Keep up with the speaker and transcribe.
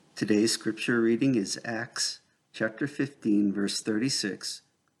Today's scripture reading is Acts chapter 15, verse 36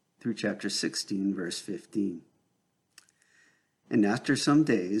 through chapter 16, verse 15. And after some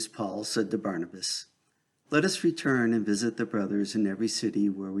days, Paul said to Barnabas, "Let us return and visit the brothers in every city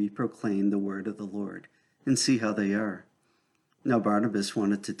where we proclaim the word of the Lord, and see how they are." Now Barnabas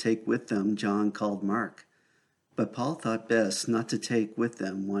wanted to take with them John called Mark, but Paul thought best not to take with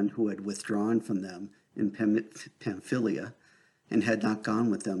them one who had withdrawn from them in Pamphylia and had not gone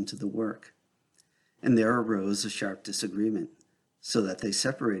with them to the work. And there arose a sharp disagreement, so that they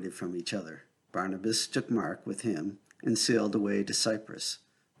separated from each other. Barnabas took Mark with him and sailed away to Cyprus,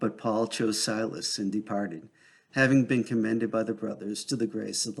 but Paul chose Silas and departed, having been commended by the brothers to the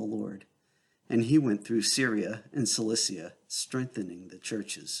grace of the Lord. And he went through Syria and Cilicia, strengthening the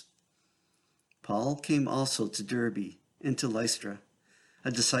churches. Paul came also to Derbe and to Lystra.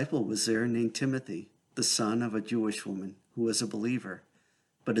 A disciple was there named Timothy, the son of a Jewish woman who was a believer,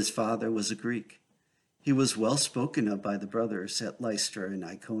 but his father was a Greek. He was well spoken of by the brothers at Lystra and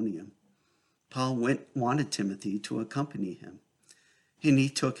Iconium. Paul wanted Timothy to accompany him, and he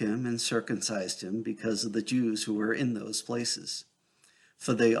took him and circumcised him because of the Jews who were in those places,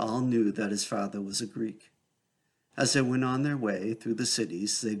 for they all knew that his father was a Greek. As they went on their way through the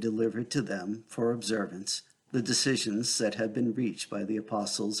cities, they delivered to them for observance the decisions that had been reached by the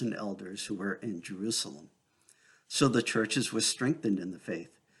apostles and elders who were in Jerusalem. So the churches were strengthened in the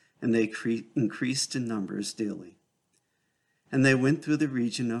faith, and they increased in numbers daily. And they went through the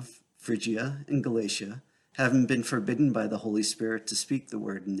region of Phrygia and Galatia, having been forbidden by the Holy Spirit to speak the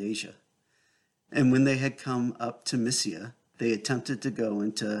word in Asia. And when they had come up to Mysia, they attempted to go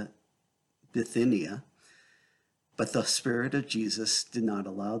into Bithynia, but the Spirit of Jesus did not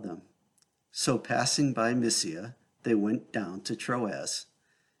allow them. So passing by Mysia, they went down to Troas,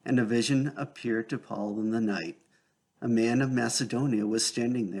 and a vision appeared to Paul in the night. A man of Macedonia was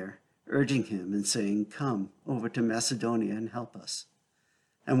standing there, urging him and saying, "Come over to Macedonia and help us."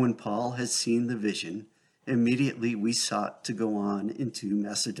 And when Paul had seen the vision, immediately we sought to go on into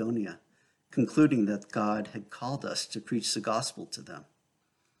Macedonia, concluding that God had called us to preach the gospel to them.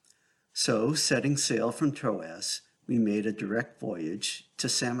 So, setting sail from Troas, we made a direct voyage to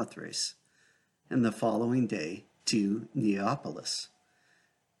Samothrace, and the following day to Neapolis,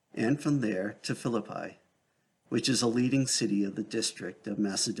 and from there to Philippi, which is a leading city of the district of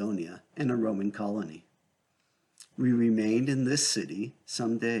Macedonia and a Roman colony. We remained in this city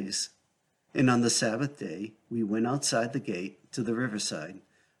some days, and on the Sabbath day we went outside the gate to the riverside,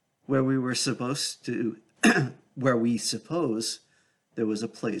 where we supposed there was a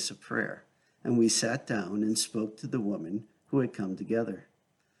place of prayer, and we sat down and spoke to the women who had come together.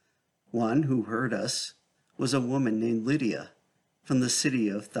 One who heard us was a woman named Lydia from the city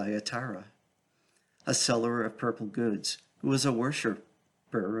of Thyatira, a seller of purple goods, who was a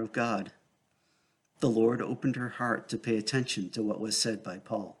worshiper of God. The Lord opened her heart to pay attention to what was said by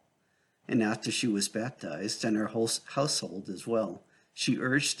Paul, and after she was baptized, and her whole household as well, she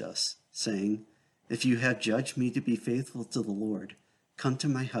urged us, saying, "If you have judged me to be faithful to the Lord, come to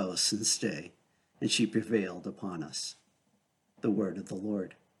my house and stay." And she prevailed upon us. The word of the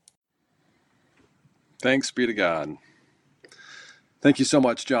Lord. Thanks be to God. Thank you so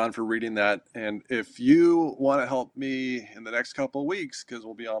much, John, for reading that. And if you want to help me in the next couple of weeks, because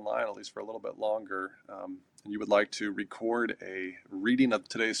we'll be online at least for a little bit longer, and you would like to record a reading of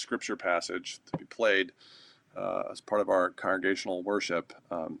today's scripture passage to be played as part of our congregational worship,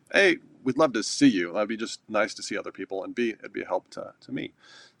 A, we'd love to see you. That'd be just nice to see other people, and B, it'd be a help to me.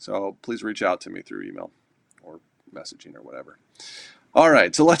 So please reach out to me through email or messaging or whatever. All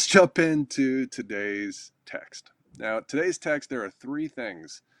right, so let's jump into today's text. Now, today's text, there are three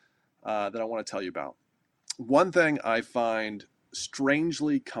things that I want to tell you about. One thing I find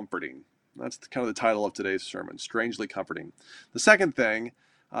strangely comforting. That's kind of the title of today's sermon, strangely comforting. The second thing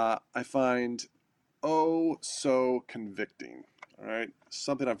I find so convicting. All right,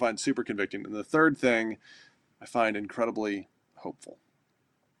 something I find super convicting. And the third thing I find incredibly hopeful.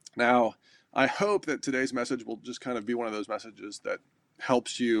 Now, I hope that today's message will just kind of be one of those messages that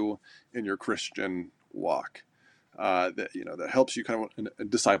helps you in your Christian walk. That helps you kind of in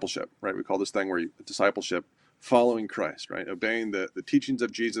discipleship, right? We call this thing discipleship, following Christ, right? Obeying the teachings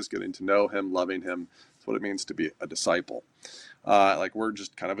of Jesus, getting to know him, loving him. That's what it means to be a disciple. We're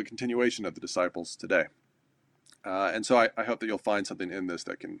just kind of a continuation of the disciples today. And so I hope that you'll find something in this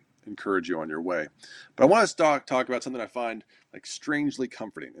that can encourage you on your way. But I want to talk about something I find like strangely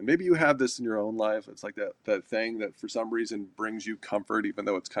comforting. And maybe you have this in your own life. It's like that thing that for some reason brings you comfort, even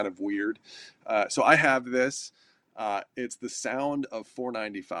though it's kind of weird. So I have this. It's the sound of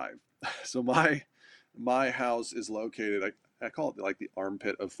 495. So my house is located I call it like the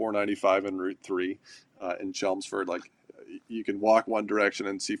armpit of 495 and Route 3 in Chelmsford. Like you can walk one direction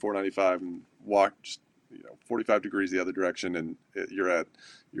and see 495 and walk just 45 degrees the other direction and you're at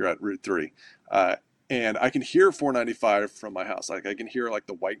Route 3. And I can hear 495 from my house. Like I can hear like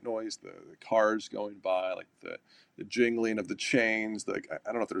the white noise, the cars going by, like the jingling of the chains. I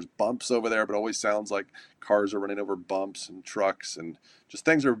don't know if there's bumps over there, but it always sounds like cars are running over bumps and trucks and just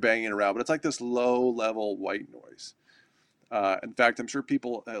things are banging around. But it's like this low level white noise. In fact, I'm sure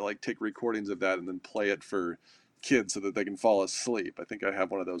people like take recordings of that and then play it for kids so that they can fall asleep. I think I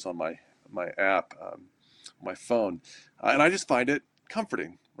have one of those on my app, my phone, and I just find it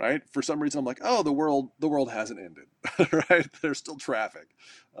comforting. Right? For some reason, I'm like, oh, the world hasn't ended. Right? There's still traffic.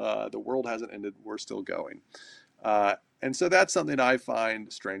 The world hasn't ended. We're still going. And so that's something I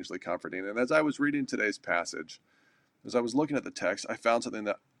find strangely comforting. And as I was reading today's passage, as I was looking at the text, I found something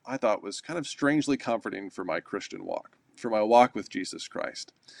that I thought was kind of strangely comforting for my Christian walk, for my walk with Jesus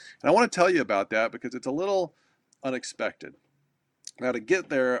Christ. And I want to tell you about that because it's a little unexpected. Now, to get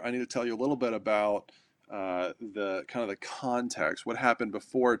there, I need to tell you a little bit about the kind of the context, what happened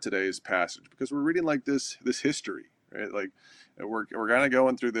before today's passage, because we're reading like this history, right? Like we're kind of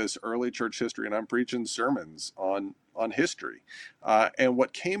going through this early church history, and I'm preaching sermons on history. And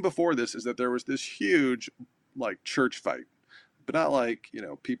what came before this is that there was this huge like church fight, but not like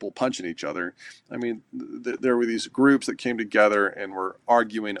people punching each other. I mean, there were these groups that came together and were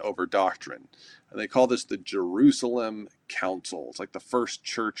arguing over doctrine, and they call this the Jerusalem Council. It's like the first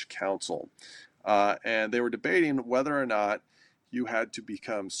church council. And they were debating whether or not you had to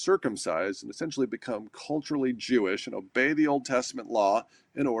become circumcised and essentially become culturally Jewish and obey the Old Testament law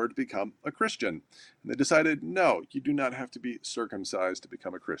in order to become a Christian. And they decided, no, you do not have to be circumcised to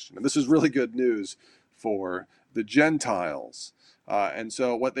become a Christian. And this is really good news for the Gentiles. And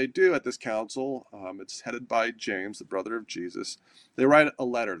so what they do at this council, it's headed by James, the brother of Jesus. They write a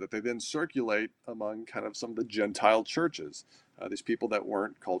letter that they then circulate among kind of some of the Gentile churches. These people that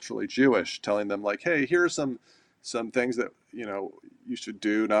weren't culturally Jewish, telling them like, hey, here are some things that you should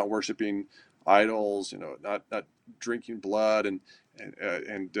do: not worshiping idols, not drinking blood, and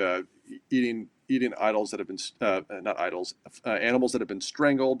eating idols that have been not idols, animals that have been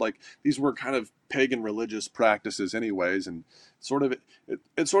strangled. Like these were kind of pagan religious practices, anyways, and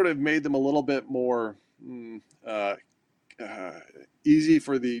it sort of made them a little bit more easy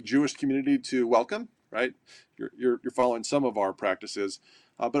for the Jewish community to welcome. Right, you're following some of our practices,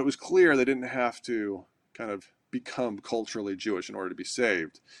 but it was clear they didn't have to kind of become culturally Jewish in order to be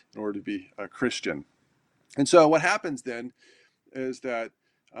saved, in order to be a Christian. And so what happens then is that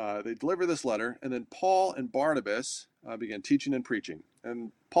they deliver this letter, and then Paul and Barnabas began teaching and preaching.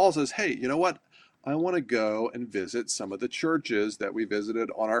 And Paul says, hey, you know what? I want to go and visit some of the churches that we visited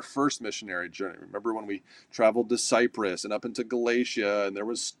on our first missionary journey. Remember when we traveled to Cyprus and up into Galatia and there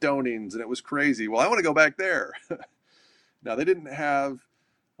was stonings and it was crazy? Well, I want to go back there. Now, they didn't have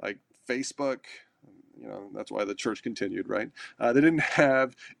like Facebook. That's why the church continued, right? They didn't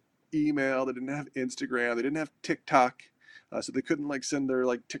have email. They didn't have Instagram. They didn't have TikTok. So they couldn't like send their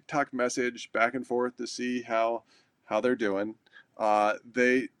like TikTok message back and forth to see how they're doing.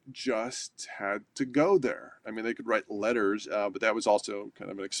 They just had to go there. I mean, they could write letters, but that was also kind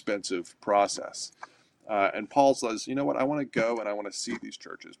of an expensive process. And Paul says, you know what? I want to go and I want to see these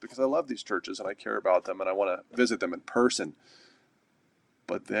churches because I love these churches and I care about them and I want to visit them in person.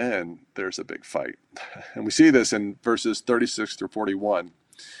 But then there's a big fight. And we see this in verses 36 through 41.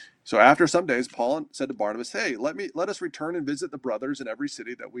 So after some days, Paul said to Barnabas, hey, let us return and visit the brothers in every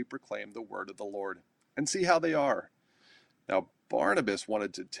city that we proclaim the word of the Lord and see how they are. Now, Barnabas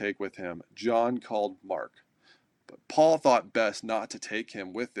wanted to take with him John called Mark, but Paul thought best not to take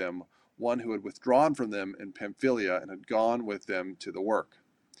him with them, one who had withdrawn from them in Pamphylia and had gone with them to the work,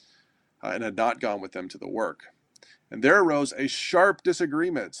 and had not gone with them to the work. And there arose a sharp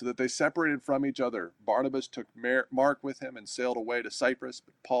disagreement, so that they separated from each other. Barnabas took Mark with him and sailed away to Cyprus,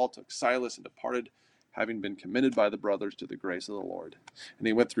 but Paul took Silas and departed, having been commended by the brothers to the grace of the Lord. And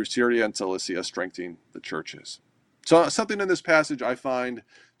he went through Syria and Cilicia, strengthening the churches. So something in this passage I find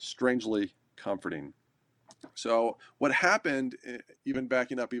strangely comforting. So what happened, even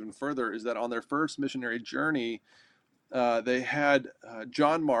backing up even further, is that on their first missionary journey, they had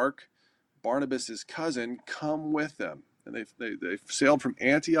John Mark, Barnabas' cousin, come with them. And they sailed from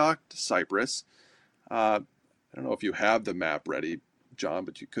Antioch to Cyprus. I don't know if you have the map ready, John,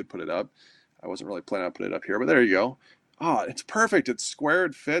 but you could put it up. I wasn't really planning on putting it up here, but there you go. Oh, it's perfect. It's square.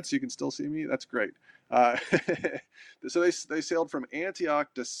 It fits. You can still see me. That's great. Uh, so they sailed from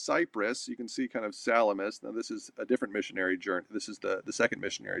Antioch to Cyprus. You can see kind of Salamis. Now this is a different missionary journey. This is the second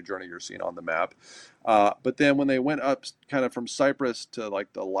missionary journey you're seeing on the map. But then when they went up kind of from Cyprus to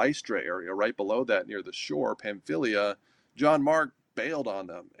like the Lystra area, right below that near the shore, Pamphylia, John Mark bailed on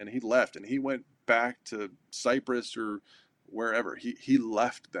them and he left and he went back to Cyprus or wherever. He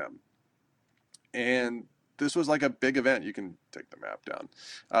left them. And this was like a big event. You can take the map down.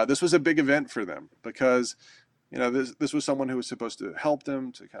 This was a big event for them because, this was someone who was supposed to help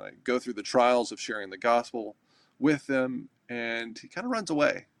them to kind of go through the trials of sharing the gospel with them, and he kind of runs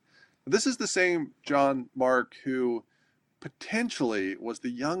away. This is the same John Mark who potentially was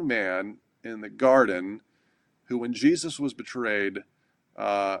the young man in the garden who, when Jesus was betrayed,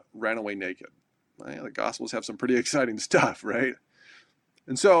 ran away naked. Well, the Gospels have some pretty exciting stuff, right?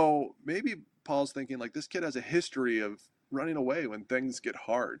 And so maybe Paul's thinking like this kid has a history of running away when things get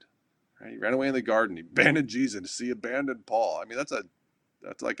hard. Right? He ran away in the garden. He abandoned Jesus. He abandoned Paul. I mean, that's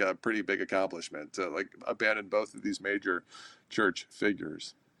like a pretty big accomplishment to like abandon both of these major church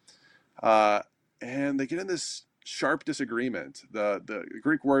figures. And they get in this sharp disagreement. The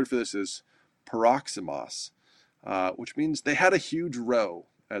Greek word for this is paroxymos, which means they had a huge row.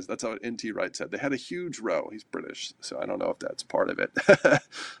 As that's how N.T. Wright said. They had a huge row. He's British, so I don't know if that's part of it.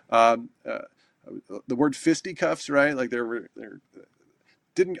 The word fisticuffs, right? Like I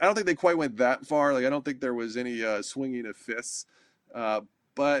don't think they quite went that far. Like I don't think there was any swinging of fists.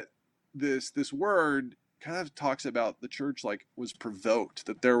 But this word kind of talks about the church like was provoked,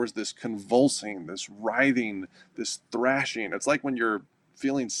 that there was this convulsing, this writhing, this thrashing. It's like when you're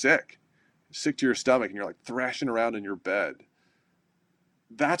feeling sick to your stomach and you're like thrashing around in your bed.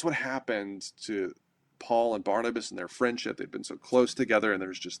 That's what happened to Paul and Barnabas and their friendship. They'd been so close together and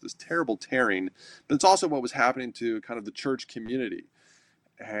there's just this terrible tearing. But it's also what was happening to kind of the church community.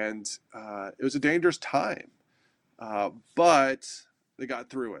 And it was a dangerous time. But they got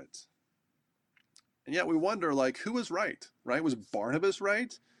through it. And yet we wonder, like, who was right? Was Barnabas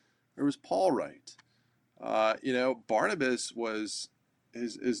right? Or was Paul right? Barnabas was,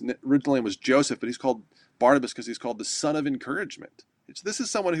 his original name was Joseph, but he's called Barnabas because he's called the son of encouragement. This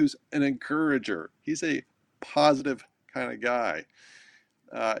is someone who's an encourager. He's a positive kind of guy.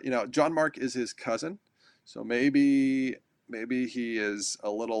 John Mark is his cousin, so maybe he is a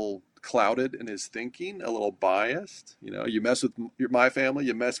little clouded in his thinking, a little biased. You mess with my family,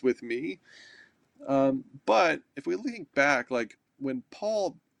 you mess with me. But if we think back, like when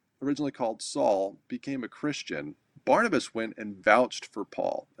Paul, originally called Saul, became a Christian, Barnabas went and vouched for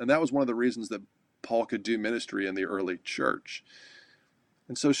Paul, and that was one of the reasons that Paul could do ministry in the early church.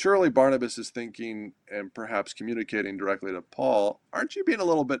 And so surely Barnabas is thinking and perhaps communicating directly to Paul, aren't you being a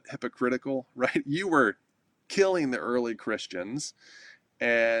little bit hypocritical, right? You were killing the early Christians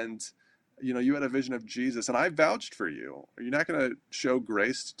and you had a vision of Jesus and I vouched for you. Are you not going to show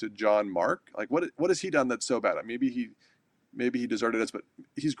grace to John Mark? Like what has he done that's so bad? Maybe he deserted us, but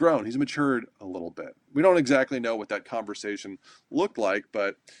he's grown, he's matured a little bit. We don't exactly know what that conversation looked like,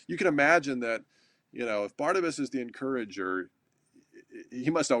 but you can imagine that, if Barnabas is the encourager, he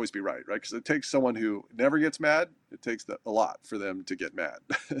must always be right? Because it takes someone who never gets mad. It takes a lot for them to get mad.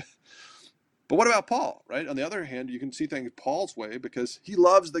 But what about Paul, right? On the other hand, you can see things Paul's way because he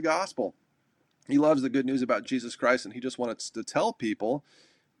loves the gospel. He loves the good news about Jesus Christ, and he just wants to tell people.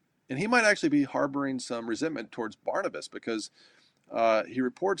 And he might actually be harboring some resentment towards Barnabas because he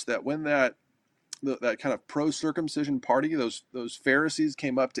reports that when that kind of pro-circumcision party, those Pharisees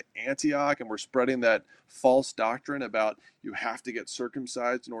came up to Antioch and were spreading that false doctrine about you have to get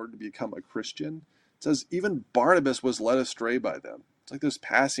circumcised in order to become a Christian. It says even Barnabas was led astray by them. It's like this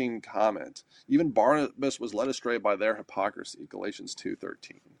passing comment. Even Barnabas was led astray by their hypocrisy, Galatians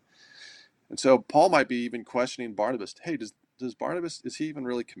 2:13. And so Paul might be even questioning Barnabas. Hey, does Barnabas, is he even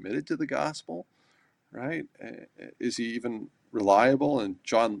really committed to the gospel? Right? Is he even reliable? And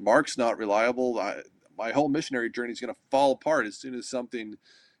John Mark's not reliable. My whole missionary journey is going to fall apart as soon as something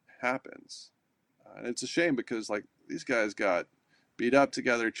happens. And it's a shame because like these guys got beat up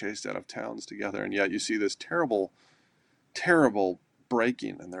together, chased out of towns together, and yet you see this terrible, terrible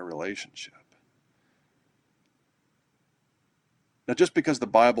breaking in their relationship. Now, just because the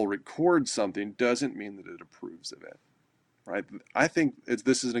Bible records something doesn't mean that it approves of it. Right? I think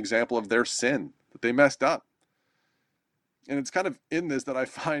this is an example of their sin, that they messed up. And it's kind of in this that I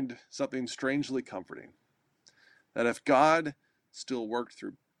find something strangely comforting. That if God still worked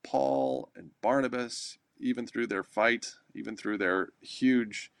through Paul and Barnabas, even through their fight, even through their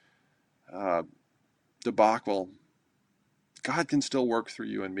huge debacle, God can still work through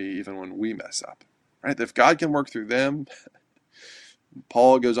you and me even when we mess up. Right? If God can work through them,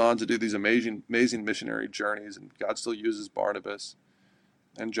 Paul goes on to do these amazing missionary journeys, and God still uses Barnabas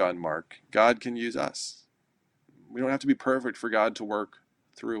and John Mark. God can use us. We don't have to be perfect for God to work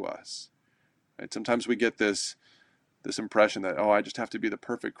through us. Right? Sometimes we get this impression that, I just have to be the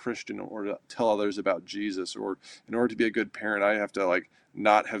perfect Christian in order to tell others about Jesus, or in order to be a good parent, I have to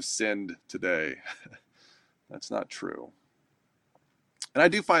not have sinned today. That's not true. And I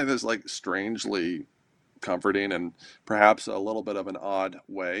do find this strangely comforting, and perhaps a little bit of an odd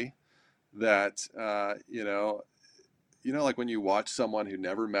way, that like when you watch someone who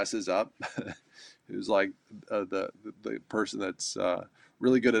never messes up, who's the person that's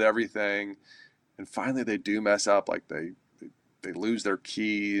really good at everything, and finally they do mess up, like they lose their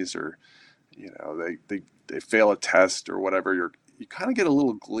keys, or they fail a test or whatever. You kind of get a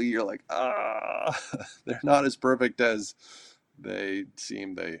little glee. You're like, they're not as perfect as they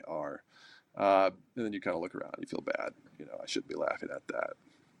seem they are. And then you kind of look around, you feel bad. I shouldn't be laughing at that.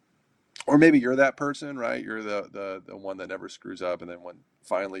 Or maybe you're that person, right? You're the one that never screws up, and then when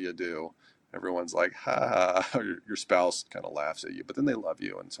finally you do, everyone's like, ha ha, or your spouse kind of laughs at you, but then they love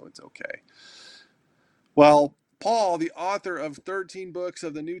you, and so it's okay. Well, Paul, the author of 13 books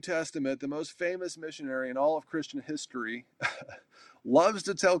of the New Testament, the most famous missionary in all of Christian history, loves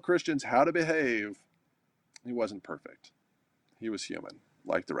to tell Christians how to behave. He wasn't perfect. He was human,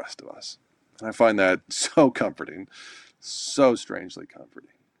 like the rest of us. And I find that so comforting, so strangely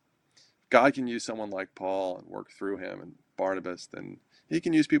comforting. God can use someone like Paul and work through him, and Barnabas, then he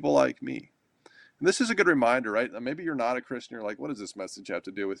can use people like me. And this is a good reminder, right? Maybe you're not a Christian. You're like, what does this message have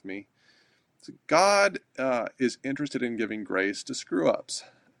to do with me? So God is interested in giving grace to screw-ups.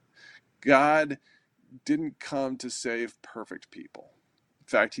 God didn't come to save perfect people. In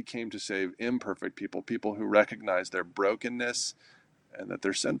fact, he came to save imperfect people, people who recognize their brokenness and that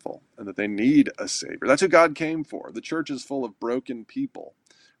they're sinful and that they need a Savior. That's who God came for. The church is full of broken people,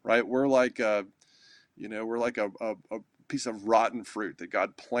 right? We're like a piece of rotten fruit that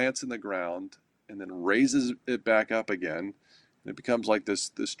God plants in the ground and then raises it back up again. And it becomes like this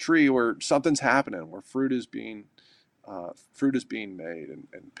tree where something's happening, where fruit is being made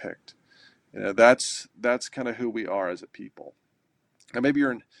and picked. That's kind of who we are as a people. And maybe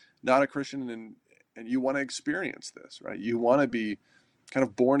you're not a Christian and you want to experience this, right? You want to be kind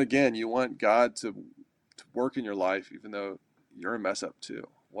of born again. You want God to work in your life, even though you're a mess up too.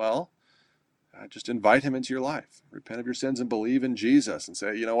 Well, just invite him into your life. Repent of your sins and believe in Jesus, and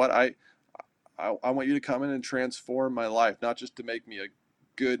say, you know what, I want you to come in and transform my life, not just to make me a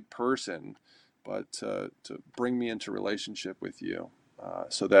good person, but to bring me into relationship with you,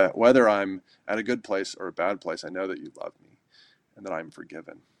 so that whether I'm at a good place or a bad place, I know that you love me and that I'm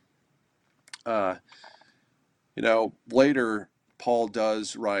forgiven. Later, Paul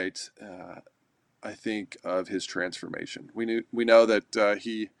does write, I think, of his transformation. We know that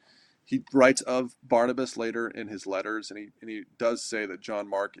he writes of Barnabas later in his letters, and he does say that John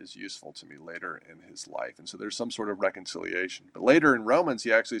Mark is useful to me later in his life. And so there's some sort of reconciliation. But later in Romans,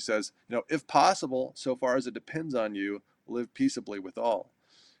 he actually says, if possible, so far as it depends on you, live peaceably with all.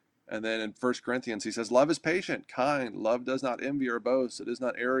 And then in 1 Corinthians, he says, love is patient, kind. Love does not envy or boast. It is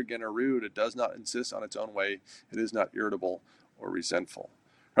not arrogant or rude. It does not insist on its own way. It is not irritable or resentful.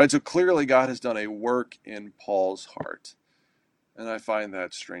 Right? So clearly God has done a work in Paul's heart. And I find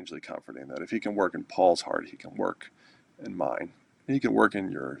that strangely comforting, that if he can work in Paul's heart, he can work in mine. And he can work in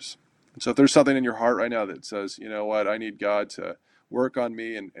yours. And so if there's something in your heart right now that says, you know what, I need God to work on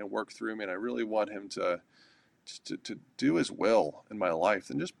me and work through me, and I really want him to do his will in my life,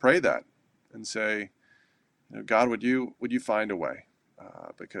 then just pray that and say, God, would you find a way?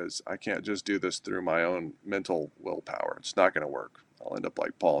 Because I can't just do this through my own mental willpower. It's not going to work. I'll end up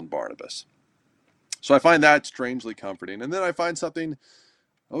like Paul and Barnabas. So I find that strangely comforting. And then I find something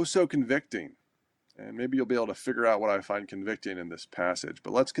so convicting. And maybe you'll be able to figure out what I find convicting in this passage.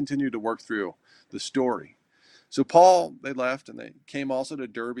 But let's continue to work through the story. So Paul, they left, and they came also to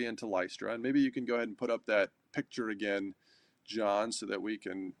Derbe and to Lystra. And maybe you can go ahead and put up that picture again, John, so that we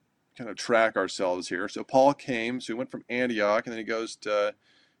can kind of track ourselves here. So Paul came, so he went from Antioch, and then he goes to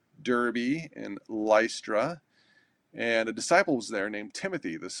Derbe and Lystra. And a disciple was there named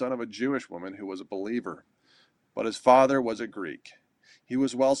Timothy, the son of a Jewish woman who was a believer, but his father was a Greek. He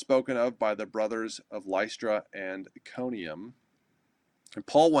was well spoken of by the brothers of Lystra and Iconium. And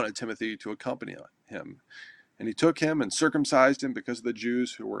Paul wanted Timothy to accompany him. And he took him and circumcised him because of the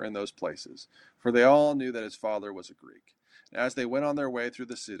Jews who were in those places, for they all knew that his father was a Greek. And as they went on their way through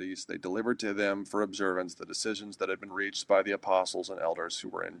the cities, they delivered to them for observance the decisions that had been reached by the apostles and elders who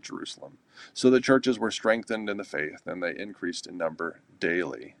were in Jerusalem. So the churches were strengthened in the faith, and they increased in number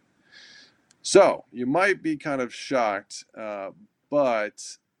daily. So you might be kind of shocked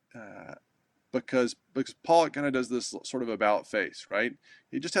but because Paul kind of does this sort of about face, right?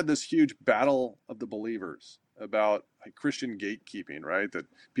 He just had this huge battle of the believers about like Christian gatekeeping, right? That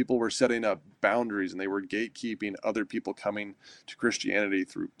people were setting up boundaries and they were gatekeeping other people coming to Christianity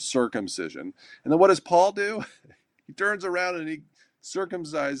through circumcision. And then what does Paul do? He turns around and he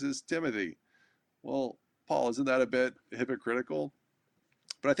circumcises Timothy. Well, Paul, isn't that a bit hypocritical?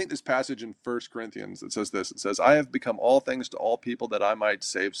 But I think this passage in 1 Corinthians, it says this. It says, I have become all things to all people that I might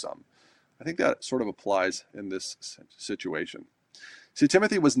save some. I think that sort of applies in this situation. See,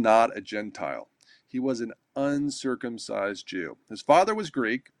 Timothy was not a Gentile. He was an uncircumcised Jew. His father was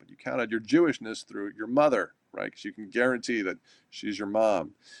Greek, but you counted your Jewishness through your mother, right? Because you can guarantee that she's your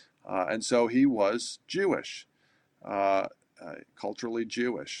mom. And so he was Jewish, culturally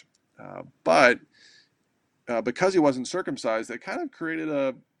Jewish. But because he wasn't circumcised, that kind of created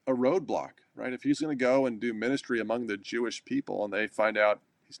a roadblock, right? If he's going to go and do ministry among the Jewish people and they find out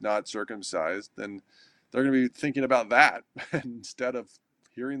he's not circumcised, then they're going to be thinking about that instead of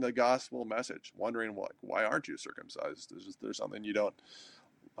hearing the gospel message, wondering, why aren't you circumcised? Is there something you don't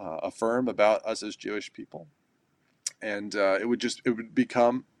affirm about us as Jewish people? And it would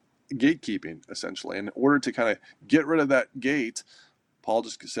become gatekeeping, essentially. In order to kind of get rid of that gate, Paul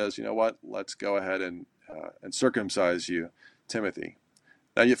just says, you know what, let's go ahead and circumcise you, Timothy.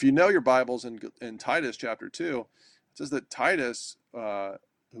 Now, if you know your Bibles in Titus chapter 2, it says that Titus,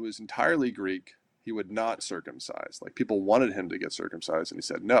 who is entirely Greek, he would not circumcise. Like, people wanted him to get circumcised, and he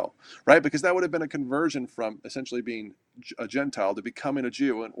said no, right? Because that would have been a conversion from essentially being a Gentile to becoming a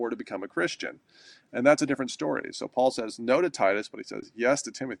Jew or to become a Christian. And that's a different story. So Paul says no to Titus, but he says yes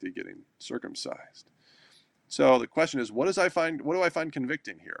to Timothy getting circumcised. So the question is, what do I find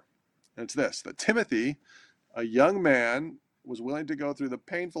convicting here? And it's this, that Timothy, a young man, was willing to go through the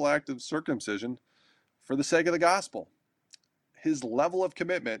painful act of circumcision for the sake of the gospel. His level of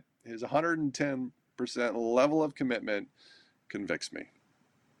commitment, his 110% level of commitment, convicts me.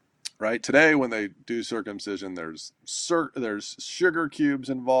 Right? Today, when they do circumcision, there's sugar cubes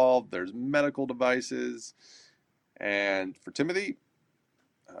involved, there's medical devices, and for Timothy,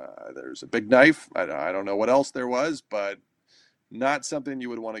 there's a big knife. I don't know what else there was, but not something you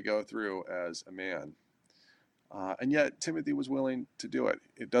would want to go through as a man. And yet Timothy was willing to do it.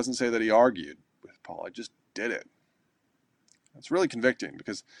 It doesn't say that he argued with Paul. He just did it. It's really convicting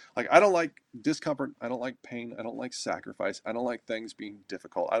because, like, I don't like discomfort. I don't like pain. I don't like sacrifice. I don't like things being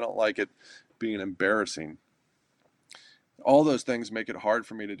difficult. I don't like it being embarrassing. All those things make it hard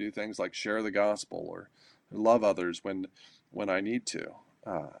for me to do things like share the gospel or love others when I need to,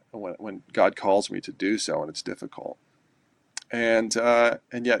 when God calls me to do so and it's difficult. And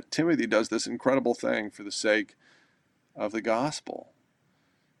yet Timothy does this incredible thing for the sake of the gospel.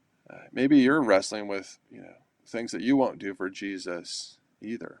 Maybe you're wrestling with things that you won't do for Jesus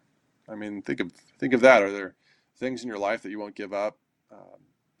either. I mean, think of that. Are there things in your life that you won't give up,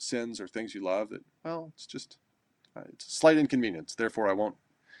 sins or things you love that, well, it's a slight inconvenience, therefore I won't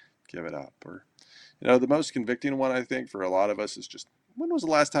give it up? Or the most convicting one, I think, for a lot of us is just, when was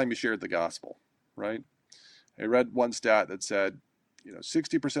the last time you shared the gospel, right? I read one stat that said,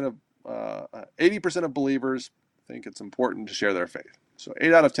 60% of 80% of believers think it's important to share their faith. So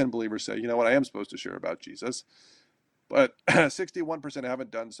 8 out of 10 believers say, I am supposed to share about Jesus, but 61% haven't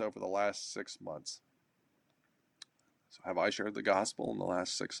done so for the last 6 months. So have I shared the gospel in the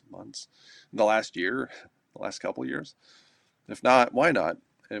last 6 months, in the last year, the last couple of years? If not, why not?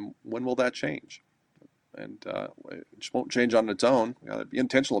 And when will that change? And it just won't change on its own. We got to be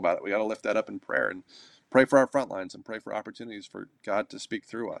intentional about it. We got to lift that up in prayer and pray for our front lines and pray for opportunities for God to speak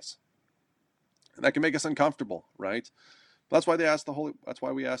through us. And that can make us uncomfortable, right? But that's why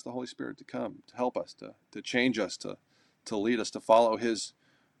we ask the Holy Spirit to come, to help us, to change us, to lead us, to follow His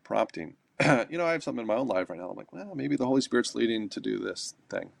prompting. I have something in my own life right now. I'm like, well, maybe the Holy Spirit's leading to do this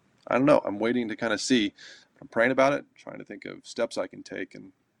thing. I don't know. I'm waiting to kind of see. I'm praying about it, trying to think of steps I can take,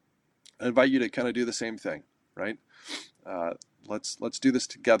 and I invite you to kind of do the same thing, right? Let's do this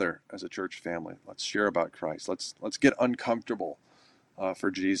together as a church family. Let's share about Christ. Let's get uncomfortable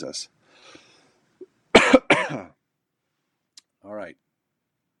for Jesus. All right.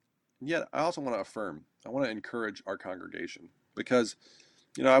 And yet, I also want to affirm. I want to encourage our congregation because,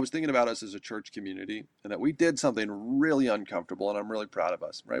 I was thinking about us as a church community and that we did something really uncomfortable, and I'm really proud of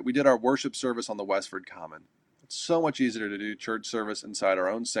us, right? We did our worship service on the Westford Common. It's so much easier to do church service inside our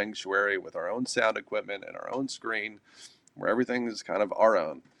own sanctuary with our own sound equipment and our own screen, where everything is kind of our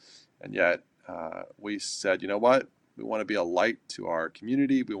own. And yet we said, you know what? We want to be a light to our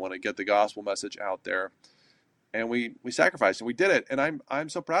community. We want to get the gospel message out there. and we sacrificed and we did it. And I'm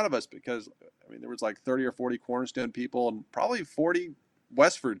so proud of us because I mean there was like 30 or 40 Cornerstone people and probably 40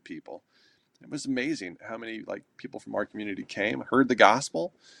 Westford people. It was amazing how many like people from our community came, heard the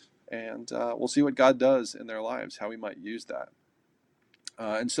gospel, and we'll see what God does in their lives, how we might use that.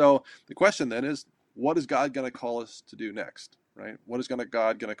 And so the question then is, what is God going to call us to do next, right? What is God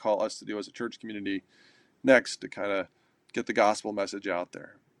going to call us to do as a church community next to kind of get the gospel message out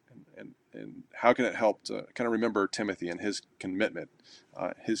there? And how can it help to kind of remember Timothy and his commitment,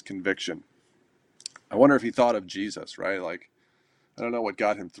 his conviction? I wonder if he thought of Jesus, right? Like, I don't know what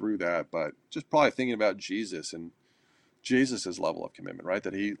got him through that, but just probably thinking about Jesus and Jesus's level of commitment, right?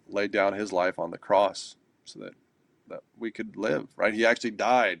 That he laid down his life on the cross so that we could live, right? He actually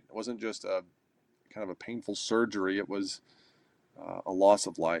died. It wasn't just a kind of a painful surgery. It was a loss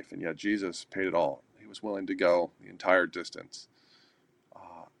of life. And yet Jesus paid it all. He was willing to go the entire distance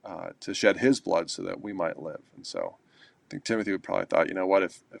to shed his blood so that we might live. And so I think Timothy would probably thought, you know what,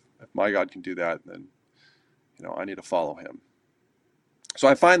 if my God can do that, then, you know, I need to follow him. So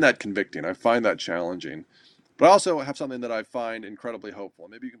I find that convicting. I find that challenging. But I also have something that I find incredibly hopeful.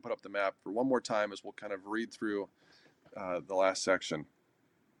 Maybe you can put up the map for one more time as we'll kind of read through the last section.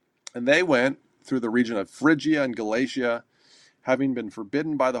 And they went through the region of Phrygia and Galatia, having been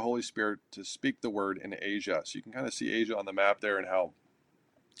forbidden by the Holy Spirit to speak the word in Asia. So you can kind of see Asia on the map there and how,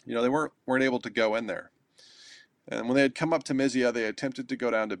 you know, they weren't able to go in there. And when they had come up to Mysia, they attempted to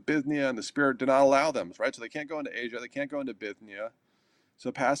go down to Bithynia, and the Spirit did not allow them, right? So they can't go into Asia, they can't go into Bithynia.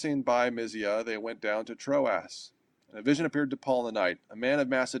 So passing by Mysia, they went down to Troas. And a vision appeared to Paul in the night. A man of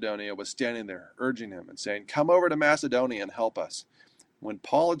Macedonia was standing there, urging him and saying, "Come over to Macedonia and help us." When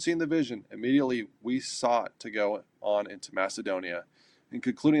Paul had seen the vision, immediately we sought to go on into Macedonia, and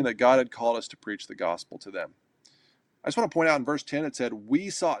concluding that God had called us to preach the gospel to them. I just want to point out in verse 10, it said, we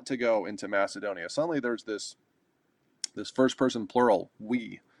sought to go into Macedonia. Suddenly there's this first person plural,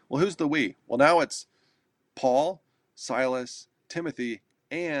 we. Well, who's the we? Well, now it's Paul, Silas, Timothy,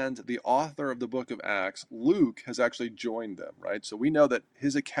 and the author of the book of Acts, Luke, has actually joined them, right? So we know that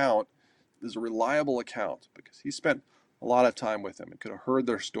his account is a reliable account because he spent a lot of time with them and could have heard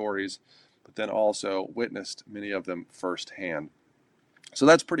their stories, but then also witnessed many of them firsthand. So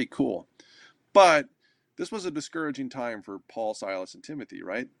that's pretty cool. But this was a discouraging time for Paul, Silas, and Timothy,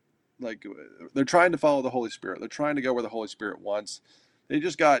 right? Like they're trying to follow the Holy Spirit. They're trying to go where the Holy Spirit wants. They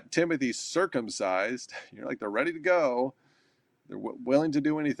just got Timothy circumcised. You're like, they're ready to go. They're willing to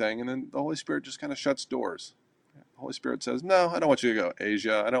do anything. And then the Holy Spirit just kind of shuts doors. The Holy Spirit says, no, I don't want you to go to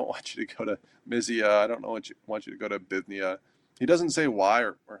Asia. I don't want you to go to Mysia. I don't want you to go to Bithynia. He doesn't say why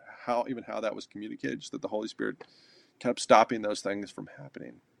or how that was communicated, just that the Holy Spirit kept stopping those things from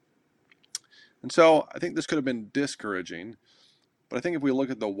happening. And so I think this could have been discouraging, but I think if we look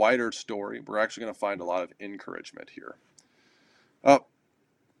at the wider story, we're actually going to find a lot of encouragement here. Oh,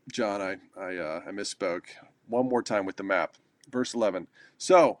 John, I misspoke. One more time with the map. Verse 11.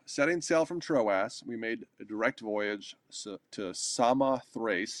 So, setting sail from Troas, we made a direct voyage to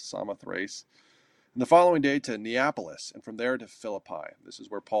Samothrace, and the following day to Neapolis, and from there to Philippi. This is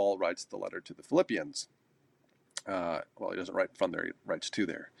where Paul writes the letter to the Philippians. Well, he doesn't write from there, he writes to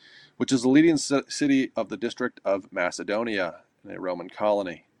there, which is the leading city of the district of Macedonia, in a Roman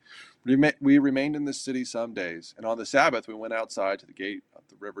colony. We remained in this city some days, and on the Sabbath we went outside to the gate of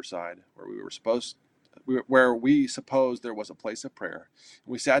the riverside, where we supposed there was a place of prayer.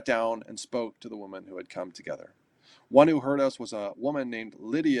 And we sat down and spoke to the women who had come together. One who heard us was a woman named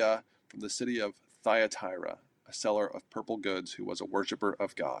Lydia from the city of Thyatira, a seller of purple goods who was a worshiper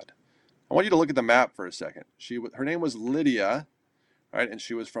of God. I want you to look at the map for a second. Her name was Lydia, right, and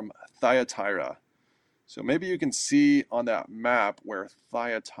she was from Thyatira. So maybe you can see on that map where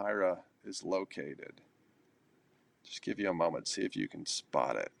Thyatira is located. Just give you a moment, see if you can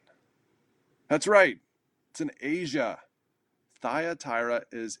spot it. That's right. It's in Asia. Thyatira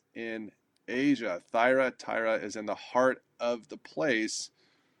is in Asia. Thyatira is in the heart of the place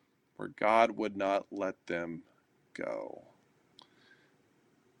where God would not let them go.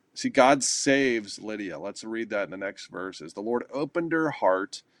 See, God saves Lydia. Let's read that in the next verses. The Lord opened her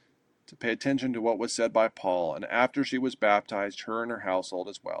heart to pay attention to what was said by Paul, and after she was baptized, her and her household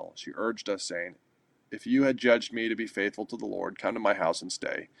as well, she urged us, saying, if you had judged me to be faithful to the Lord, come to my house and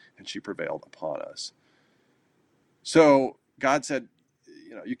stay. And she prevailed upon us. So God said,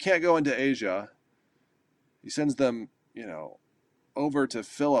 you can't go into Asia. He sends them, over to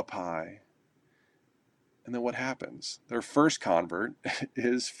Philippi. And then what happens? Their first convert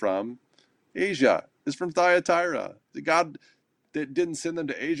is from Asia, is from Thyatira. God didn't send them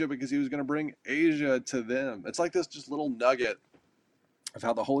to Asia because he was going to bring Asia to them. It's like this just little nugget of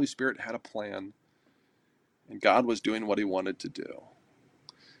how the Holy Spirit had a plan and God was doing what he wanted to do.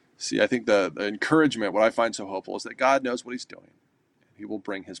 See, I think the encouragement, what I find so hopeful, is that God knows what he's doing. He will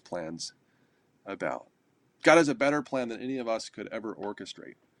bring his plans about. God has a better plan than any of us could ever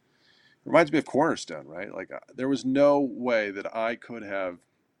orchestrate. It reminds me of Cornerstone, right? Like, there was no way that I could have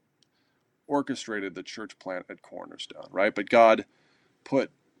orchestrated the church plant at Cornerstone, right? But God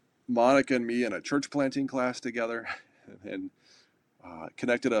put Monica and me in a church planting class together and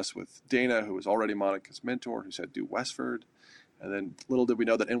connected us with Dana, who was already Monica's mentor, who said, do Westford. And then little did we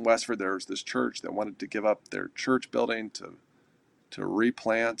know that in Westford, there was this church that wanted to give up their church building to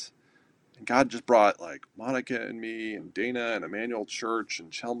replant. And God just brought like Monica and me and Dana and Emmanuel Church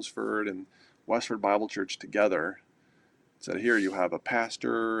and Chelmsford and Westford Bible Church together. Said, here you have a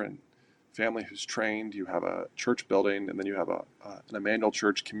pastor and family who's trained, you have a church building, and then you have an Emmanuel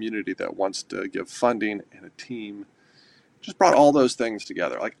Church community that wants to give funding and a team. Just brought all those things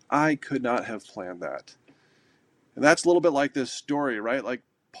together. Like, I could not have planned that. And that's a little bit like this story, right? Like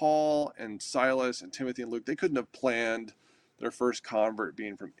Paul and Silas and Timothy and Luke, they couldn't have planned their first convert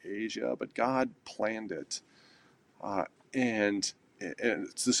being from Asia, but God planned it. And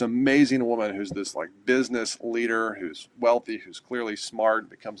it's this amazing woman who's this like business leader, who's wealthy, who's clearly smart,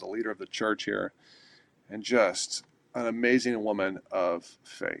 becomes a leader of the church here, and just an amazing woman of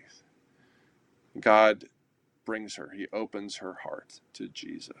faith. God brings her, he opens her heart to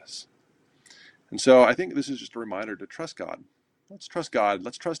Jesus. And so I think this is just a reminder to trust God. Let's trust God.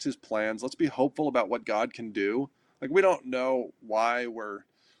 Let's trust his plans. Let's be hopeful about what God can do. Like, we don't know why we're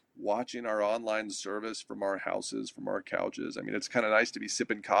watching our online service from our houses, from our couches. I mean, it's kind of nice to be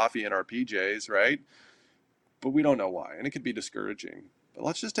sipping coffee in our PJs, right? But we don't know why. And it could be discouraging. But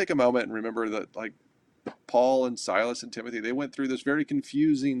let's just take a moment and remember that, like, Paul and Silas and Timothy, they went through this very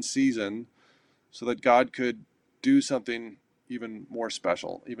confusing season so that God could do something even more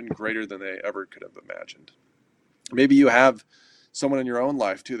special, even greater than they ever could have imagined. Maybe you have someone in your own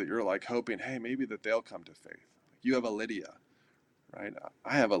life too that you're like hoping, hey, maybe that they'll come to faith. You have a Lydia, right?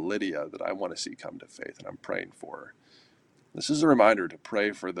 I have a Lydia that I want to see come to faith, and I'm praying for her. This is a reminder to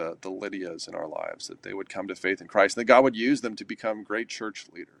pray for the Lydias in our lives, that they would come to faith in Christ, and that God would use them to become great church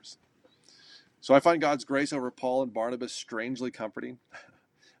leaders. So I find God's grace over Paul and Barnabas strangely comforting.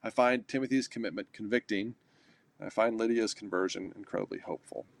 I find Timothy's commitment convicting. I find Lydia's conversion incredibly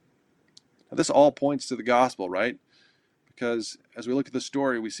hopeful. Now, this all points to the gospel, right? Because as we look at the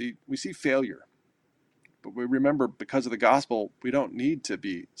story, we see failure. But we remember, because of the gospel, we don't need to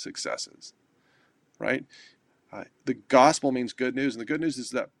be successes, right? The gospel means good news, and the good news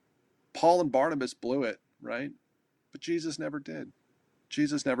is that Paul and Barnabas blew it, right? But Jesus never did.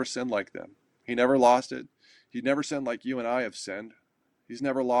 Jesus never sinned like them. He never lost it. He never sinned like you and I have sinned. He's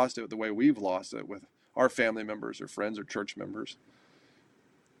never lost it the way we've lost it with our family members or friends or church members.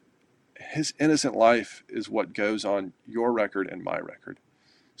 His innocent life is what goes on your record and my record.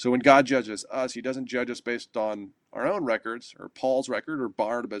 So when God judges us, he doesn't judge us based on our own records or Paul's record or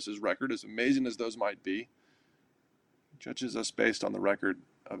Barnabas's record, as amazing as those might be. He judges us based on the record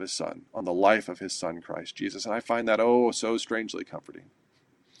of his son, on the life of his son, Christ Jesus. And I find that, so strangely comforting.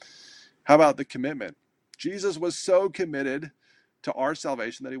 How about the commitment? Jesus was so committed to our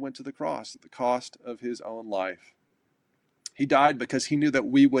salvation that he went to the cross at the cost of his own life. He died because he knew that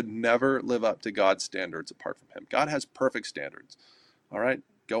we would never live up to God's standards apart from him. God has perfect standards. All right?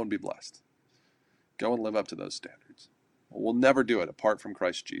 Go and be blessed. Go and live up to those standards. We'll never do it apart from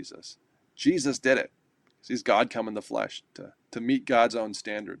Christ Jesus. Jesus did it. He's God come in the flesh to meet God's own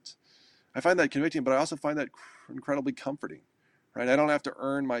standards. I find that convicting, but I also find that incredibly comforting. Right? I don't have to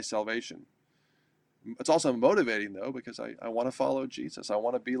earn my salvation. It's also motivating, though, because I want to follow Jesus. I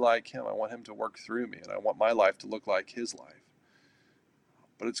want to be like him. I want him to work through me, and I want my life to look like his life.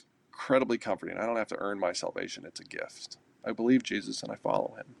 But it's incredibly comforting. I don't have to earn my salvation. It's a gift. I believe Jesus and I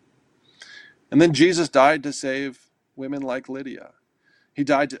follow him. And then Jesus died to save women like Lydia. He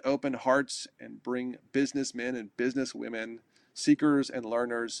died to open hearts and bring businessmen and businesswomen, seekers and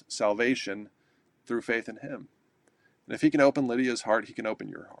learners, salvation through faith in him. And if he can open Lydia's heart, he can open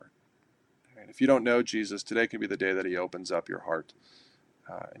your heart. And if you don't know Jesus, today can be the day that he opens up your heart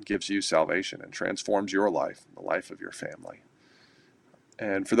and gives you salvation and transforms your life and the life of your family.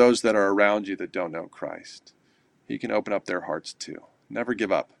 And for those that are around you that don't know Christ, he can open up their hearts too. Never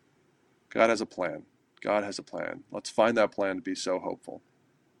give up. God has a plan. God has a plan. Let's find that plan to be so hopeful.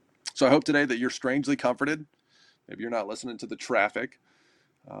 So I hope today that you're strangely comforted. Maybe you're not listening to the traffic.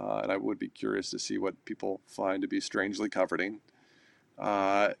 And I would be curious to see what people find to be strangely comforting.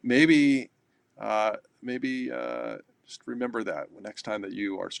 Maybe just remember that next time that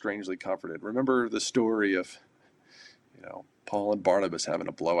you are strangely comforted. Remember the story of, Paul and Barnabas having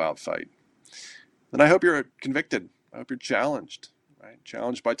a blowout fight. Then I hope you're convicted. I hope you're challenged, right?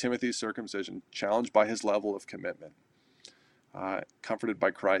 Challenged by Timothy's circumcision, challenged by his level of commitment, comforted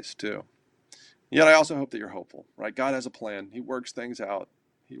by Christ too. Yet I also hope that you're hopeful, right? God has a plan. He works things out.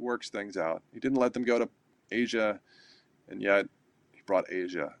 He works things out. He didn't let them go to Asia, and yet he brought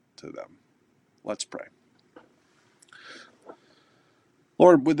Asia to them. Let's pray.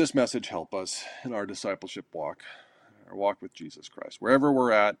 Lord, would this message help us in our discipleship walk, our walk with Jesus Christ? Wherever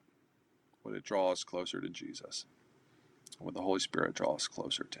we're at, would it draw us closer to Jesus? Would the Holy Spirit draw us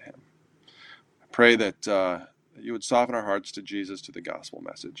closer to him? I pray that you would soften our hearts to Jesus, to the gospel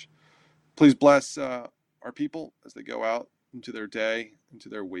message. Please bless our people as they go out into their day, into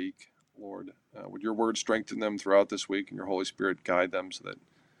their week. Lord, would your word strengthen them throughout this week, and your Holy Spirit guide them so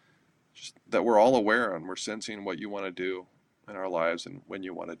that we're all aware and we're sensing what you want to do in our lives and when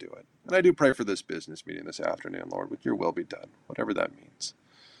you want to do it. And I do pray for this business meeting this afternoon, Lord, with your will be done, whatever that means.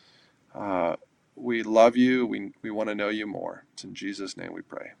 We love you. We want to know you more. It's in Jesus' name we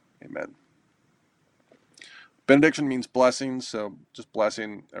pray. Amen. Benediction means blessings, so just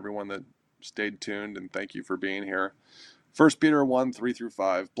blessing everyone that stayed tuned, and thank you for being here. 1 Peter 1, 3 through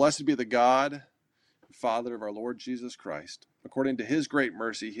 5. Blessed be the God and Father of our Lord Jesus Christ. According to his great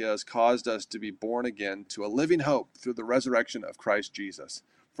mercy, he has caused us to be born again to a living hope through the resurrection of Christ Jesus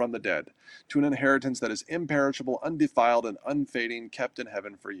from the dead, to an inheritance that is imperishable, undefiled, and unfading, kept in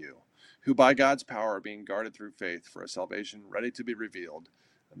heaven for you, who by God's power are being guarded through faith for a salvation ready to be revealed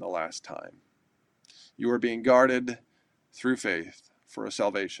in the last time. You are being guarded through faith for a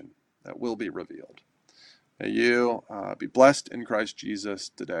salvation that will be revealed. May you be blessed in Christ Jesus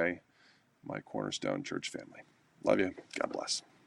today, my Cornerstone Church family. Love you. God bless.